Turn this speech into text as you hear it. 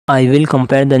I will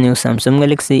compare the new Samsung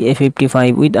Galaxy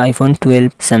A55 with iPhone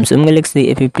 12. Samsung Galaxy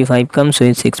A55 comes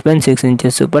with 6.6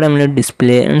 inches Super AMOLED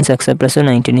display and success ratio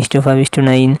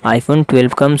 19:5:9. iPhone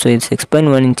 12 comes with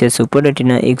 6.1 inches Super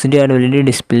Retina XDR OLED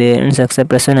display and success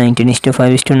ratio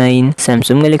 19:5:9.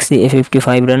 Samsung Galaxy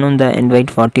A55 run on the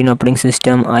Android 14 operating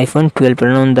system. iPhone 12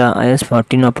 run on the iOS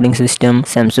 14 operating system.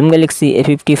 Samsung Galaxy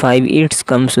A55 it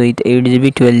comes with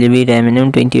 8GB, 12GB RAM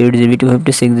and 28GB,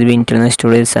 256GB internal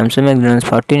storage. Samsung Exynos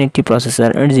 1480 processor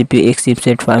and GPU X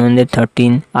chipset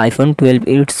 513. iPhone 12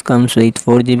 it comes with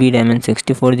 4GB RAM and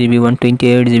 64GB,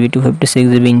 128GB,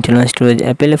 256GB internal storage.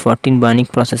 Apple A14 Bionic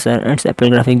processor and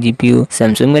Apple graphic GPU.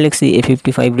 Samsung Galaxy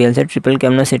A55 real set triple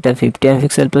camera setup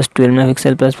 50MP plus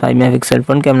 12MP plus 5MP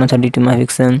front camera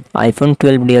 32MP. iPhone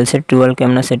 12 real set dual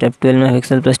camera setup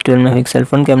 12MP plus 12MP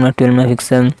front camera 12MP.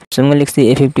 Samsung Galaxy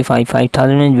A55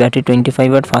 5000 mAh battery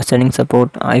 25W fast charging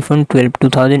support. iPhone 12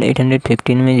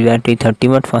 2815 mAh battery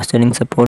 30W fast charging support.